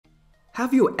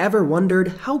Have you ever wondered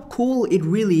how cool it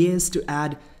really is to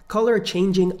add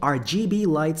color-changing RGB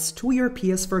lights to your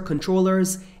PS4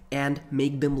 controllers and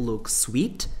make them look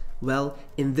sweet? Well,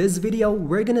 in this video,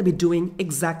 we're gonna be doing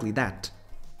exactly that.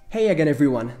 Hey again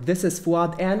everyone, this is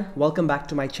Fuad and welcome back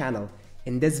to my channel.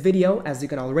 In this video, as you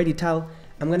can already tell,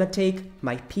 I'm gonna take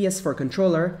my PS4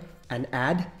 controller and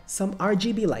add some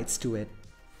RGB lights to it.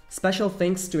 Special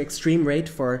thanks to extremeRate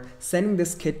for sending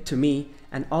this kit to me,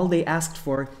 and all they asked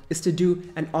for is to do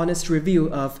an honest review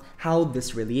of how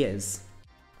this really is.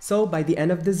 So by the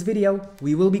end of this video,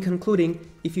 we will be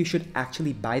concluding if you should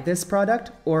actually buy this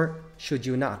product or should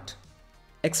you not.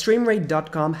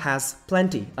 extremeRate.com has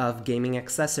plenty of gaming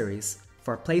accessories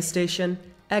for PlayStation,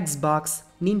 Xbox,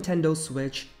 Nintendo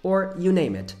Switch, or you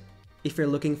name it. If you're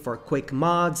looking for quick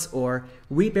mods or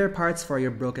repair parts for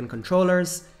your broken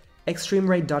controllers,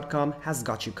 extremeRate.com has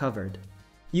got you covered.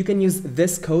 You can use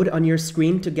this code on your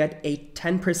screen to get a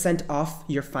 10% off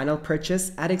your final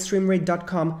purchase at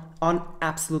extremeRate.com on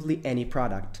absolutely any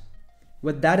product.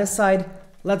 With that aside,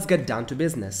 let's get down to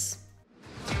business.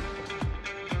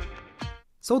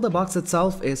 So the box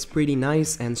itself is pretty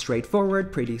nice and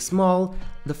straightforward, pretty small.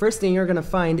 The first thing you're gonna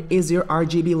find is your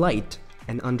RGB light,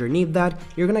 and underneath that,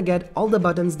 you're gonna get all the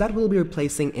buttons that we'll be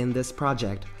replacing in this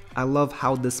project. I love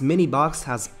how this mini box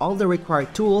has all the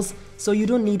required tools, so you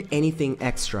don't need anything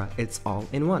extra, it's all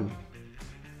in one.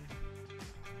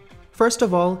 First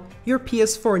of all, your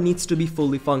PS4 needs to be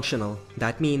fully functional.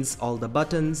 That means all the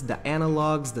buttons, the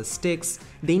analogs, the sticks,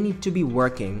 they need to be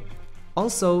working.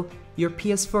 Also, your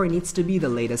PS4 needs to be the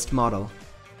latest model.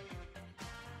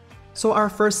 So our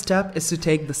first step is to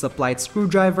take the supplied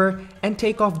screwdriver and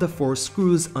take off the 4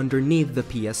 screws underneath the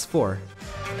PS4.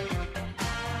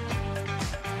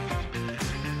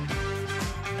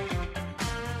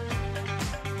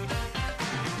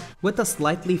 With a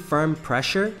slightly firm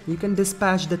pressure, you can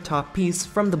dispatch the top piece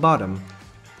from the bottom.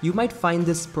 You might find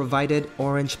this provided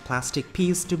orange plastic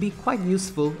piece to be quite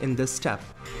useful in this step.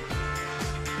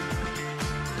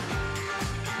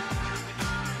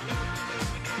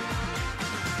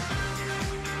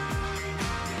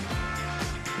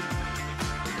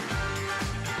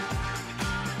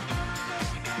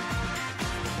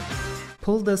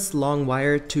 Pull this long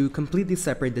wire to completely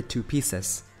separate the two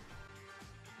pieces.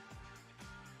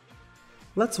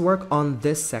 Let's work on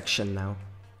this section now.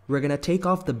 We're gonna take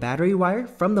off the battery wire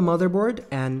from the motherboard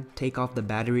and take off the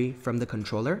battery from the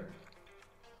controller.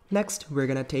 Next, we're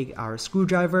gonna take our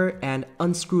screwdriver and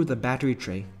unscrew the battery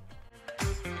tray.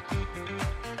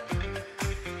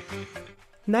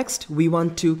 Next, we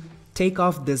want to take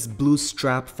off this blue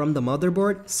strap from the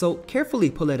motherboard, so carefully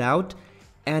pull it out,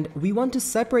 and we want to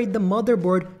separate the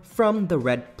motherboard from the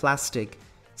red plastic.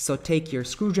 So take your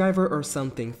screwdriver or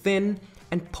something thin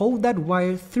and pull that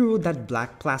wire through that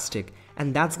black plastic,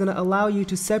 and that's gonna allow you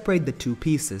to separate the two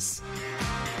pieces.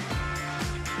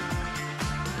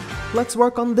 Let's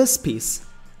work on this piece.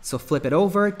 So flip it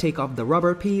over, take off the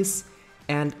rubber piece,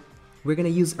 and we're gonna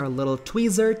use our little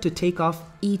tweezer to take off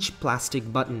each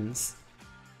plastic buttons.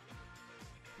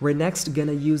 We're next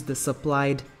gonna use the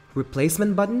supplied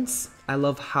replacement buttons. I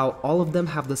love how all of them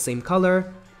have the same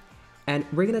color, and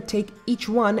we're gonna take each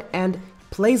one and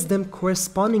place them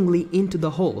correspondingly into the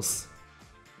holes.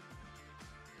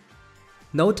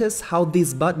 Notice how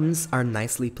these buttons are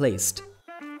nicely placed.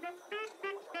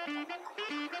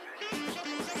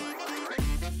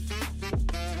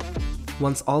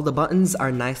 Once all the buttons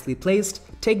are nicely placed,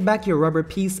 take back your rubber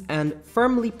piece and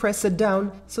firmly press it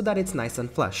down so that it's nice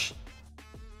and flush.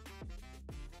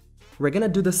 We're gonna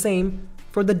do the same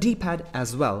for the D-pad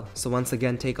as well. So once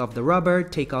again, take off the rubber,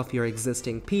 take off your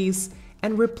existing piece,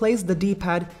 and replace the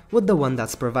D-pad with the one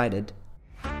that's provided.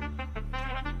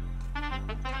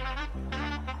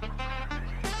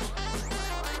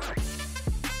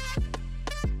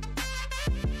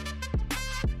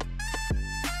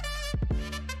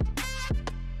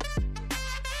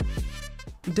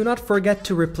 Do not forget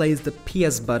to replace the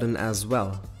PS button as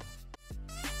well.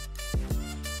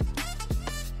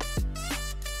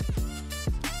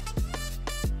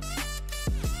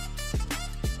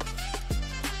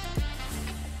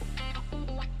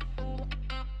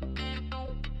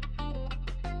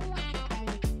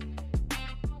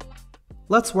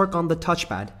 Let's work on the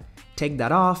touchpad. Take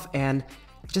that off and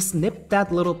just snip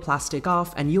that little plastic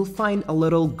off and you'll find a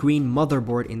little green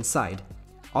motherboard inside.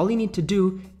 All you need to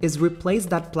do is replace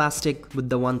that plastic with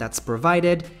the one that's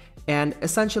provided, and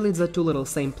essentially it's the two little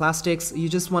same plastics, you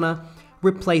just wanna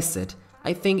replace it.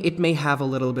 I think it may have a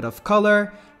little bit of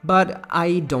color, but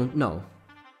I don't know.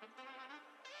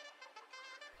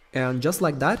 And just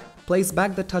like that, place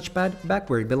back the touchpad back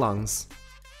where it belongs.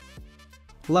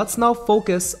 let's now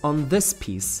focus on this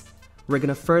piece. We're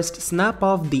gonna first snap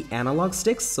off the analog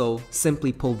sticks, so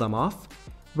simply pull them off.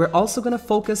 We're also gonna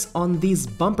focus on these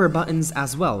bumper buttons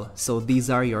as well. So these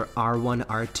are your R1,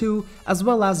 R2, as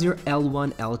well as your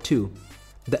L1, L2.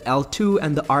 The L2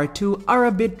 and the R2 are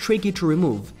a bit tricky to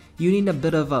remove. You need a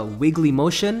bit of a wiggly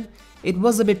motion. It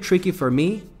was a bit tricky for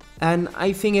me, and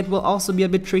I think it will also be a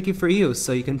bit tricky for you,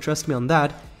 so you can trust me on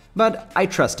that. But I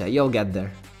trust it, you'll get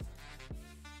there.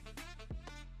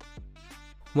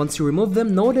 Once you remove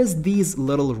them, notice these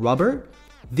little rubber.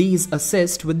 These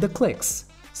assist with the clicks.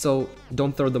 So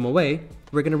don't throw them away.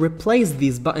 We're gonna replace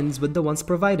these buttons with the ones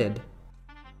provided.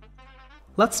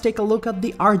 Let's take a look at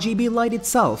the RGB light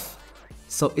itself.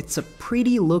 So it's a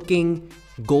pretty looking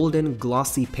golden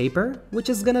glossy paper, which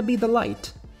is gonna be the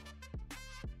light.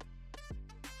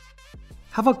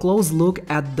 Have a close look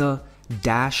at the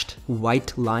dashed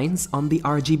white lines on the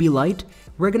RGB light.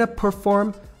 We're gonna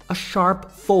perform a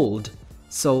sharp fold.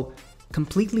 So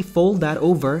completely fold that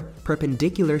over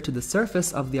perpendicular to the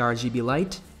surface of the RGB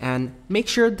light and make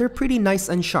sure they're pretty nice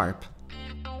and sharp.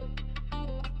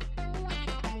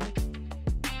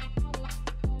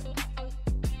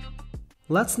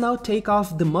 Let's now take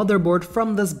off the motherboard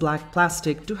from this black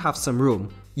plastic to have some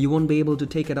room. You won't be able to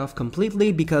take it off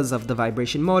completely because of the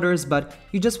vibration motors, but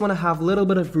you just want to have a little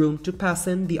bit of room to pass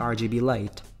in the RGB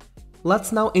light.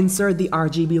 Let's now insert the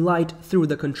RGB light through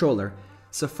the controller.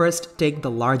 So first take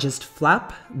the largest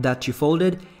flap that you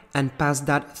folded and pass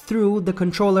that through the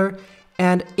controller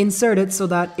and insert it so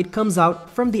that it comes out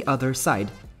from the other side.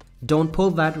 Don't pull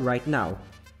that right now.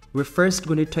 We're first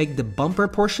going to take the bumper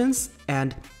portions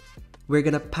and we're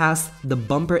going to pass the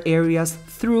bumper areas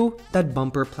through that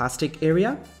bumper plastic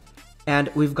area. And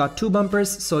we've got two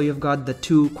bumpers, so you've got the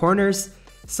two corners.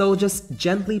 So just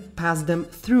gently pass them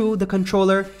through the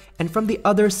controller, and from the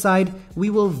other side, we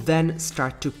will then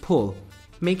start to pull.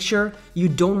 Make sure you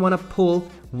don't want to pull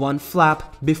one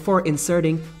flap before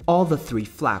inserting all the three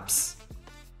flaps.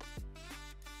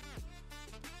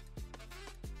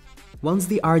 Once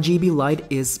the RGB light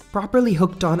is properly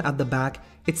hooked on at the back,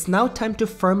 it's now time to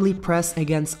firmly press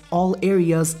against all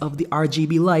areas of the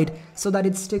RGB light so that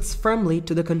it sticks firmly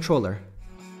to the controller.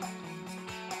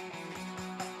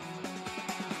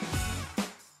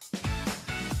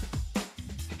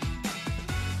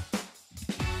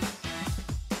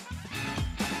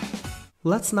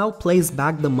 Let's now place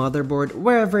back the motherboard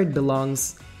wherever it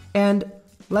belongs, and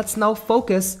let's now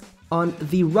focus on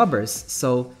the rubbers.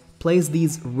 So place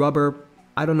these rubber,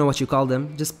 I don't know what you call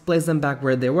them, just place them back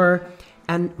where they were,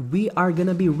 and we are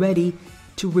gonna be ready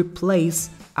to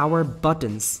replace our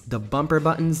buttons, the bumper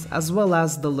buttons as well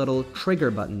as the little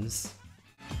trigger buttons.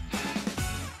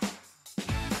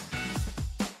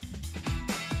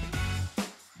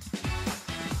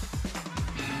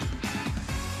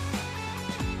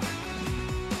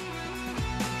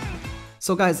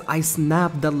 So guys, I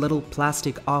snapped that little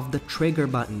plastic off the trigger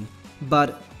button,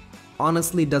 but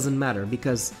honestly it doesn't matter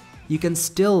because you can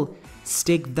still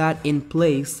stick that in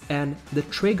place and the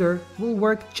trigger will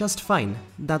work just fine.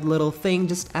 That little thing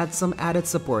just adds some added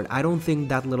support. I don't think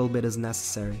that little bit is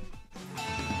necessary.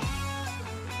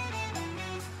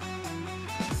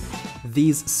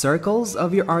 These circles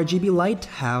of your RGB light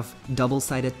have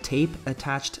double-sided tape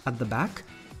attached at the back,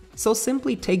 so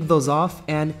simply take those off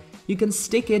and you can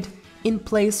stick it in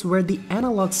place where the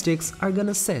analog sticks are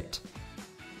gonna sit.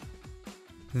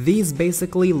 These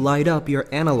basically light up your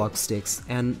analog sticks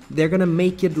and they're gonna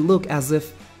make it look as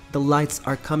if the lights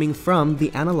are coming from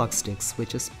the analog sticks,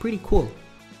 which is pretty cool.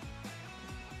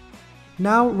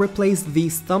 Now replace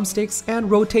these thumbsticks and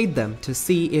rotate them to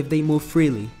see if they move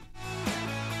freely.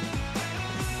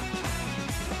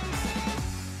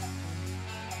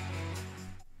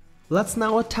 Let's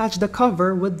now attach the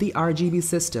cover with the RGB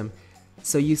system.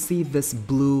 So you see this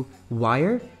blue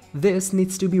wire? This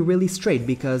needs to be really straight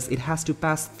because it has to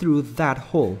pass through that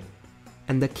hole.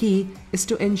 And the key is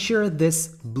to ensure this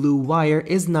blue wire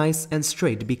is nice and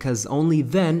straight because only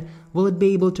then will it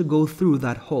be able to go through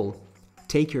that hole.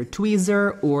 Take your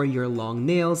tweezer or your long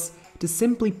nails to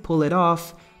simply pull it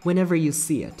off whenever you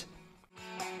see it.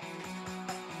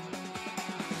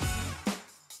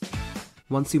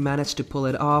 Once you manage to pull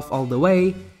it off all the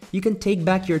way, you can take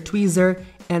back your tweezer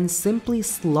and simply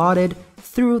slot it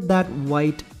through that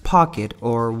white pocket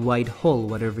or white hole,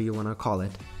 whatever you want to call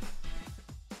it.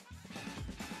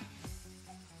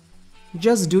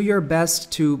 Just do your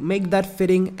best to make that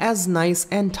fitting as nice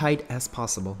and tight as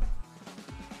possible.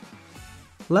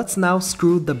 Let's now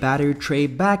screw the battery tray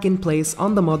back in place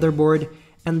on the motherboard,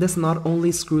 and this not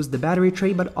only screws the battery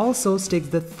tray but also sticks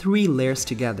the three layers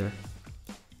together.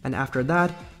 And after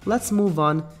that, let's move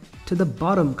on to the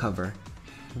bottom cover.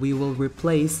 we will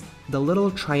replace the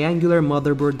little triangular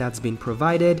motherboard that's been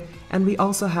provided, and we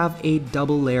also have a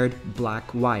double layered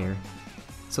black wire.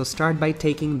 So start by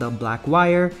taking the black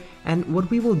wire, and what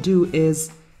we will do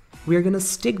is we're gonna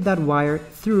stick that wire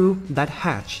through that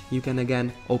hatch. You can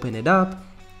again open it up,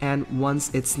 and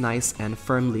once it's nice and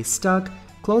firmly stuck,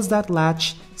 close that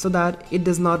latch so that it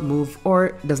does not move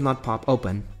or does not pop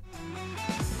open.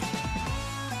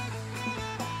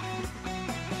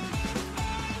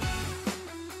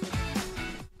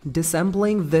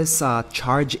 Disassembling this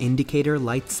charge indicator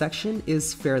light section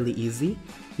is fairly easy.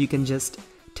 You can just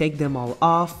take them all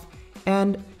off,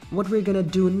 and what we're gonna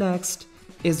do next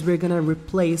is we're gonna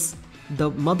replace the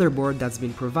motherboard that's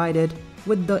been provided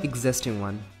with the existing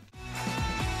one.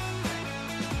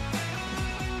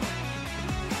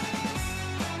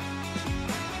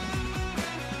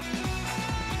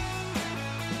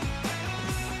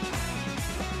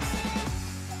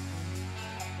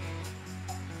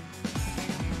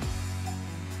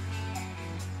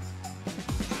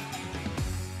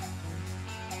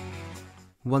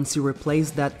 Once you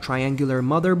replace that triangular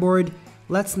motherboard,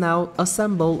 let's now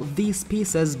assemble these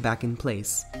pieces back in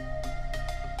place.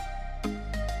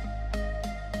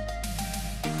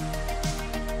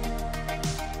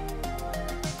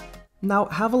 Now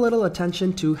have a little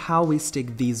attention to how we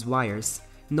stick these wires.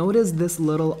 Notice this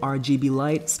little RGB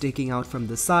light sticking out from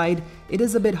the side. It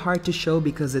is a bit hard to show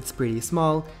because it's pretty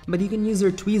small, but you can use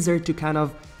your tweezer to kind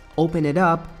of open it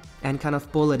up and kind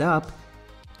of pull it up.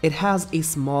 It has a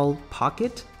small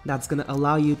pocket that's gonna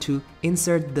allow you to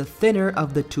insert the thinner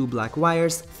of the two black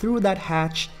wires through that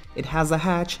hatch. It has a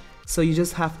hatch, so you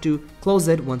just have to close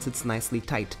it once it's nicely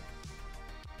tight.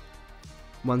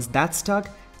 Once that's stuck,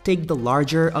 take the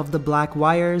larger of the black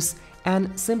wires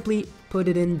and simply put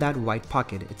it in that white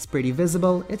pocket. It's pretty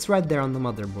visible, it's right there on the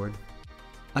motherboard.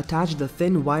 Attach the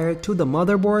thin wire to the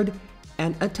motherboard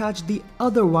and attach the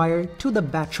other wire to the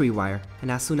battery wire.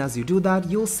 And as soon as you do that,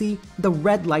 you'll see the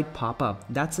red light pop up.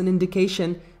 That's an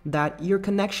indication that your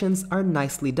connections are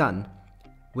nicely done.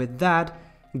 With that,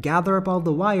 gather up all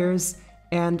the wires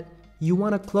and you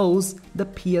want to close the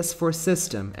PS4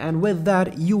 system. And with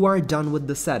that, you are done with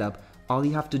the setup. All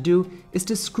you have to do is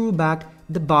to screw back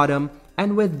the bottom,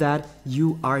 and with that,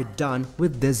 you are done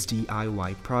with this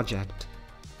DIY project.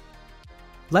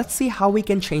 Let's see how we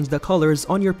can change the colors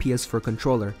on your PS4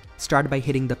 controller. Start by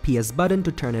hitting the PS button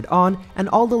to turn it on, and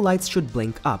all the lights should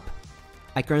blink up.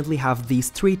 I currently have these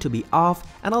three to be off,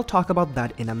 and I'll talk about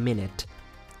that in a minute.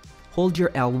 Hold your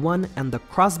L1 and the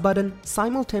cross button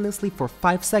simultaneously for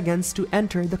 5 seconds to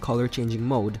enter the color changing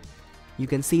mode. You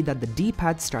can see that the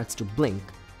D-pad starts to blink.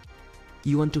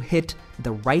 You want to hit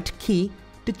the right key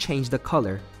to change the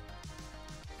color.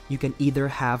 You can either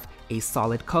have a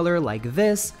solid color like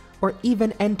this, or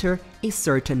even enter a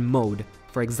certain mode.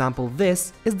 For example,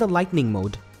 this is the lightning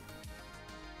mode.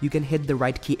 You can hit the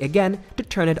right key again to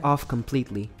turn it off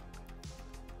completely.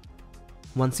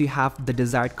 Once you have the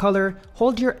desired color,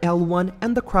 hold your L1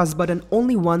 and the cross button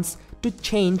only once to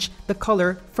change the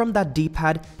color from that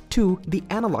D-pad to the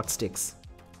analog sticks.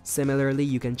 Similarly,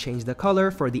 you can change the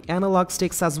color for the analog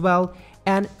sticks as well,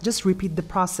 and just repeat the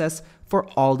process for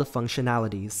all the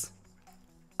functionalities.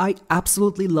 I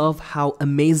absolutely love how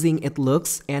amazing it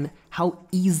looks and how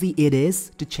easy it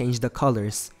is to change the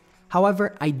colors.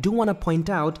 However, I do want to point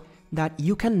out that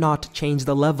you cannot change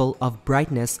the level of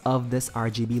brightness of this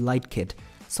RGB light kit.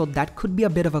 So that could be a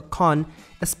bit of a con,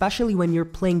 especially when you're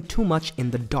playing too much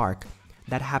in the dark.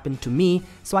 That happened to me,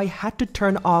 so I had to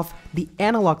turn off the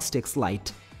analog sticks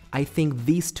light. I think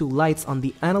these two lights on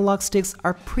the analog sticks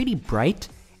are pretty bright,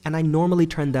 and I normally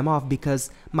turn them off because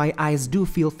my eyes do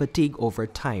feel fatigue over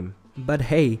time. But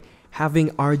hey, having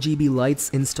RGB lights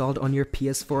installed on your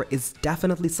PS4 is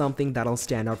definitely something that'll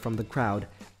stand out from the crowd.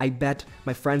 I bet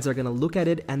my friends are gonna look at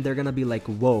it and they're gonna be like,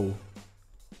 whoa.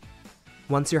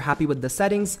 Once you're happy with the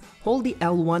settings, hold the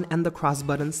L1 and the cross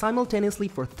button simultaneously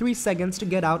for 3 seconds to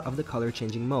get out of the color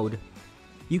changing mode.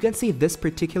 You can see this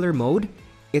particular mode,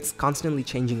 it's constantly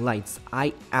changing lights.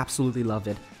 I absolutely love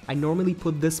it. I normally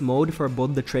put this mode for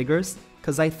both the triggers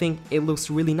because I think it looks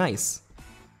really nice.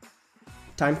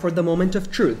 Time for the moment of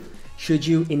truth. Should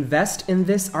you invest in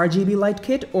this RGB light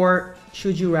kit or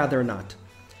should you rather not?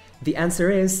 The answer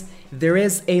is, there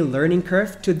is a learning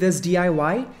curve to this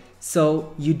DIY,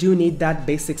 so you do need that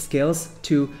basic skills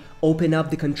to open up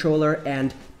the controller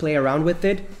and play around with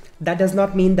it. That does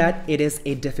not mean that it is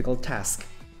a difficult task.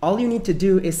 All you need to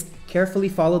do is carefully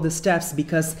follow the steps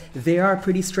because they are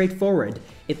pretty straightforward.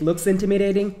 It looks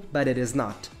intimidating, but it is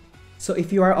not. So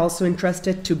if you are also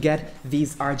interested to get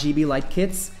these RGB light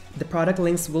kits, The product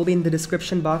links will be in the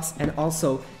description box, and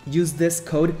also use this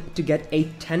code to get a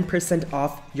 10%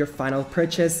 off your final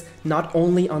purchase, not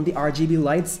only on the RGB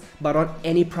lights, but on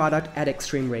any product at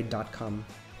extremeRate.com.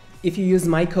 If you use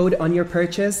my code on your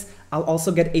purchase, I'll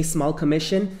also get a small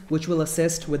commission, which will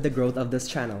assist with the growth of this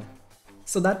channel.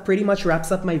 So that pretty much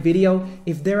wraps up my video.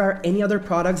 If there are any other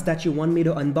products that you want me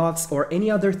to unbox or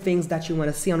any other things that you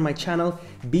want to see on my channel,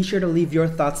 be sure to leave your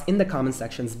thoughts in the comment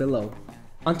sections below.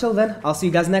 Until then, I'll see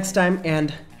you guys next time,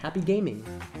 and happy gaming!